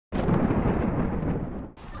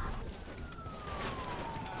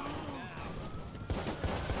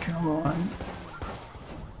Come on.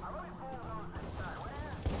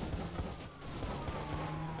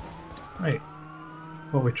 Right.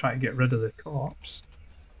 Well, we try to get rid of the cops.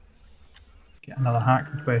 Get another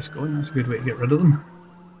hack request going. That's a good way to get rid of them.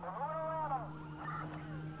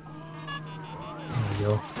 There we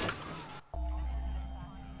go.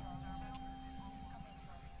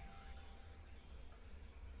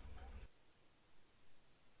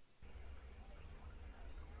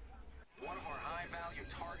 One of our high-value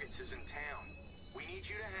targets is in town. We need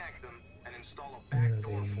you to hack them and install a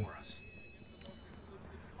backdoor for us.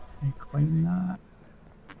 Can you claim that?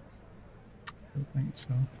 I don't think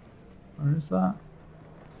so. Where is that?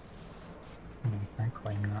 No, you can't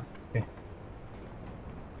claim that. Okay.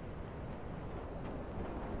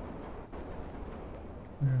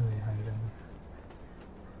 Where are they hiding?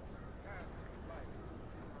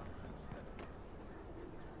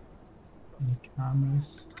 Any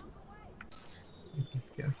cameras? I need to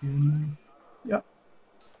get here now. Yep.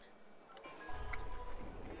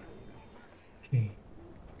 Okay.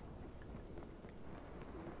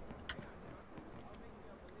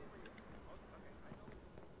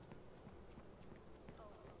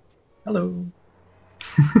 Hello.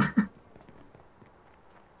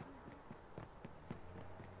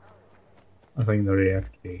 I think they're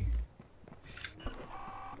AFK. Let's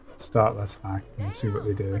start this hack and see what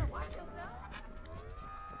they do.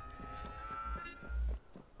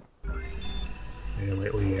 They're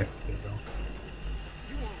lately AFK though.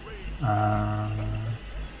 I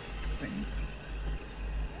think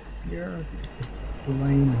here the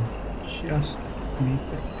line and just make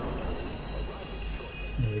it.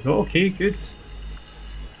 There we go. Okay, good. See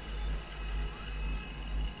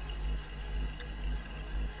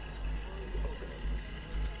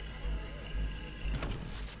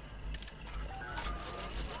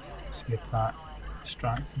if that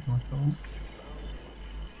distracted them at all.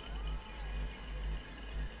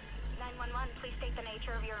 911, please state the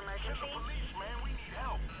nature of your emergency.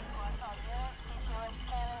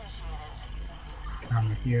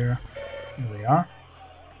 Camera here. Here they are.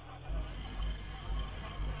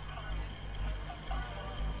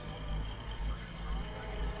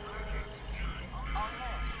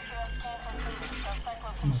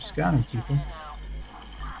 They're scanning people.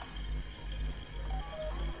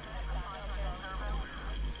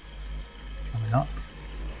 Coming up.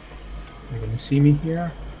 They're going to see me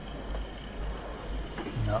here.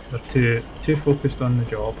 No, they're too focused on the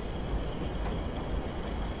job.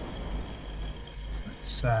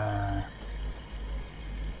 Let's wonder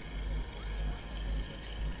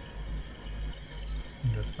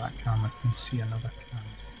if that camera can see another camera.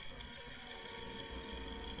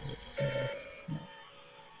 No.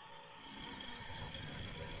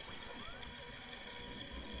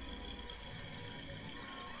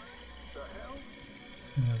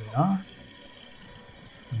 There they are.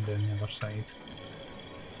 And then the other side.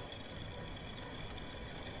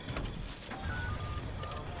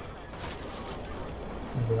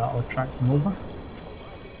 Maybe that'll attract them over.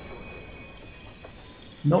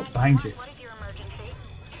 Nope, behind you. What is your emergency?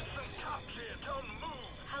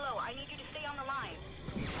 Hello, I need you to stay on the line.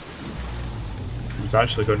 I was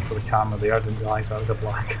actually going for the camera there, I didn't realise that was a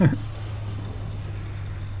black.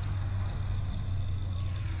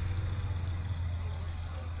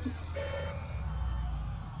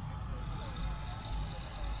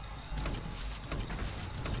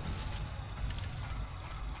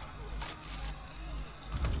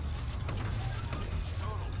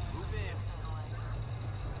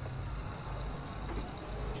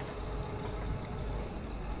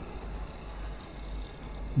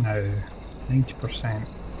 Now, 90%.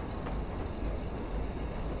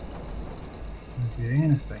 Do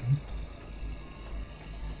anything.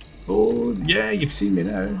 Oh, yeah, you've seen me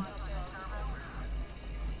now.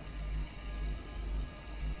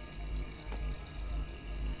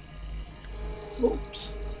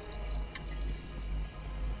 Oops.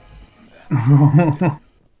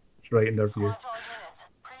 It's right in their view.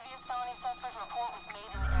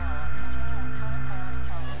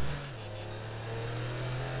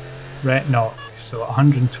 Ret knock, so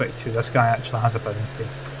 122. This guy actually has a bounty.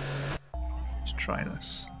 Let's try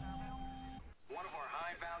this. One of our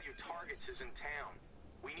high-value targets is in town.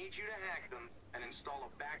 We need you to hack them and install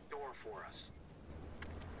a backdoor for us.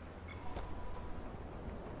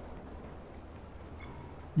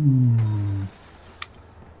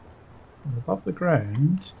 They're above the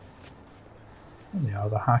ground. There they are,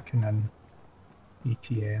 they're hacking in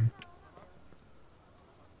ATM.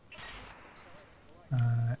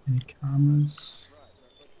 Any cameras?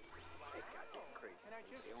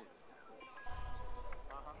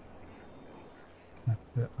 Can I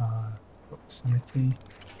put proximity?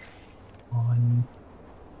 on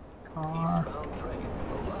car.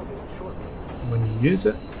 When you use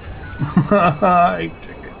it. I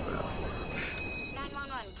took it.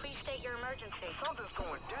 911, please state your emergency. Something's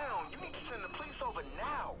going down. You need to send the police over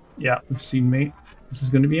now. Yeah, we've seen, mate. This is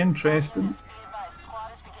going to be interesting.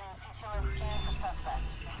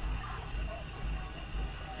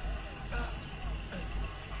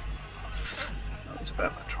 That was a bit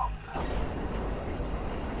of a drop.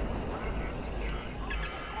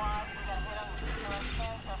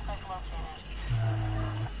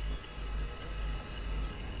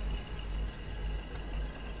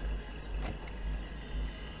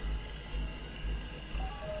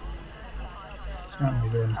 Certainly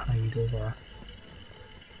go and hide over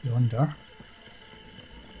yonder.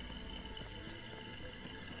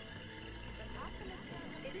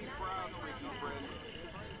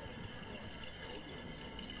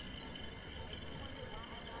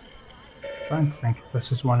 Trying to think if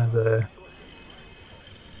this is one of the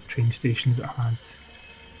train stations that had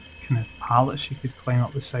kind of pallets you could climb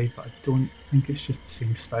up the side, but I don't think it's just the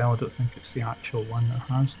same style. I don't think it's the actual one that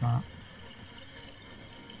has that.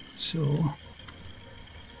 So,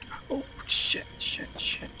 oh shit, shit,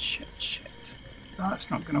 shit, shit, shit.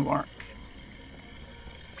 That's not gonna work.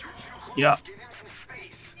 Yeah.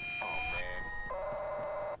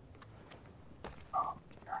 Oh,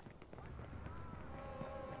 dear.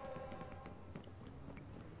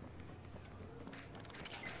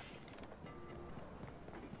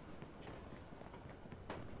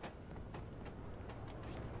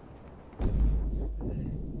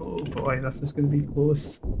 Oh boy, this is gonna be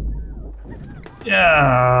close.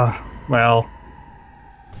 Yeah, well,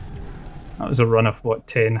 that was a run of what,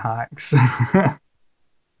 10 hacks?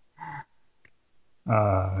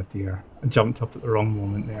 Ah, dear. I jumped up at the wrong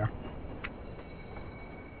moment there.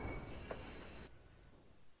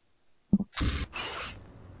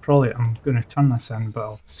 Probably I'm going to turn this in, but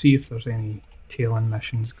I'll see if there's any tail-end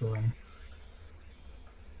missions going.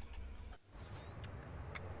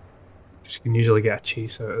 Because you can usually get a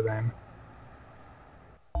chase out of them.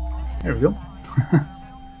 There we go. Locate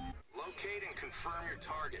and confirm your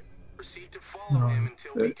target. Proceed to follow him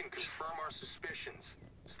until we can confirm our suspicions.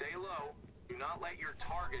 Stay low. Do not let your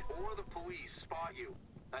target or the police spot you.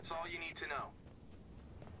 That's all you need to know.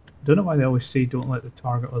 I don't know why they always say don't let the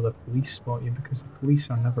target or the police spot you, because the police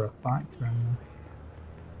are never a factor in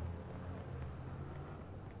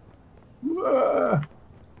there.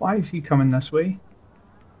 Why is he coming this way?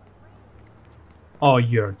 Oh,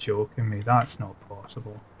 you're joking me. That's not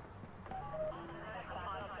possible.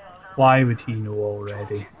 Why would he know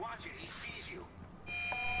already?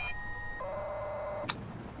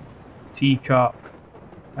 Teacup.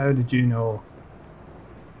 How did you know?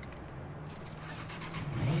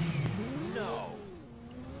 No.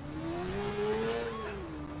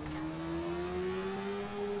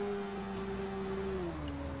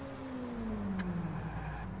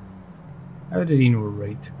 How did he know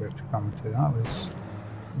right where to come to? That was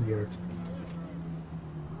weird. Is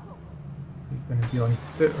he going to be on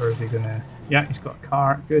foot, or is he going to... Yeah, he's got a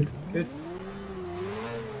car. Good, good.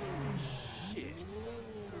 Shit.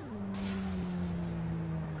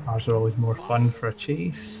 Cars are always more fun for a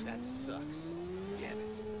chase. That sucks. Damn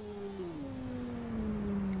it.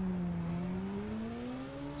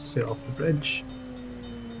 Set off the bridge.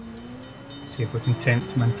 See if we can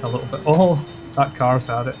tempt him into a little bit. Oh, that car's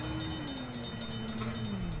had it.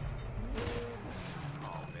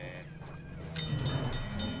 Oh man.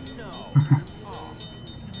 No. Oh.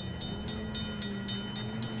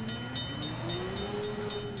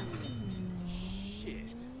 Shit.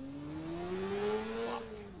 Fuck.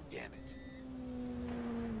 Damn it.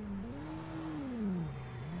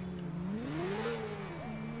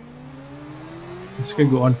 This could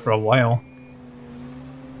go on for a while.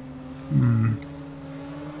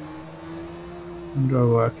 Wonder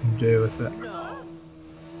what I can do with it. No.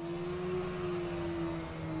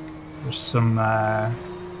 There's some, That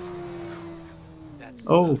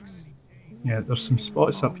oh, sucks. yeah, there's some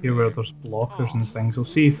spots up here where there's blockers and things. We'll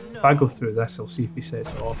see if I go through this, I'll see if he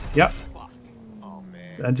sets it off. Yep, Fuck. Oh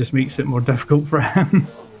man. that just makes it more difficult for him.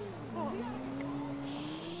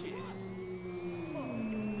 Shit.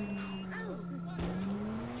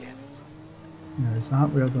 Damn it. Now, is that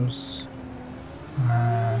where there's...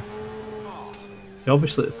 it's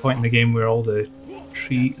obviously at the point in the game where all the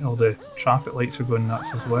traffic lights are going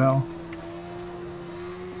nuts as well.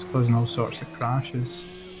 It's causing all sorts of crashes.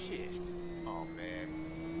 Shit. Oh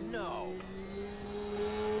man. No.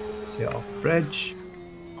 Set off the bridge.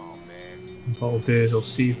 Oh man. And what I'll do is I'll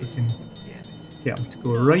see if we can Damn it. get him to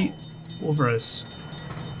go right over us.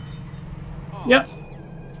 Oh. Yep.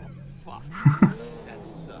 Fuck. That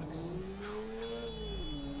sucks.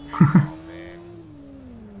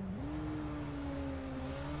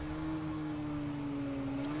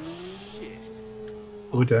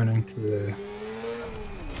 Go down into the...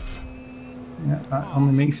 Yeah, that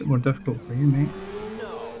only makes it more difficult for you, mate.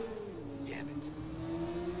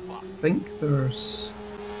 I think there's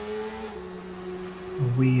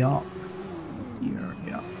a way up here,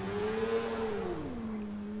 yeah.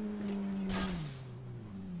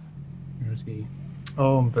 Where's he?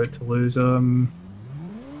 Oh, I'm about to lose him.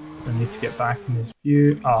 I need to get back in his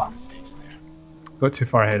view. Ah, got too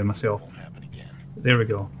far ahead of myself. There we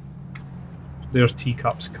go. So there's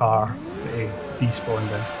Teacup's car that he despawned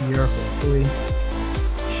in here, hopefully.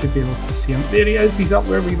 Should be able to see him. There he is, he's up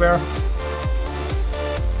where we were.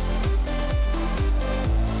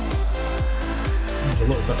 There's a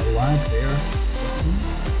little bit of lag there.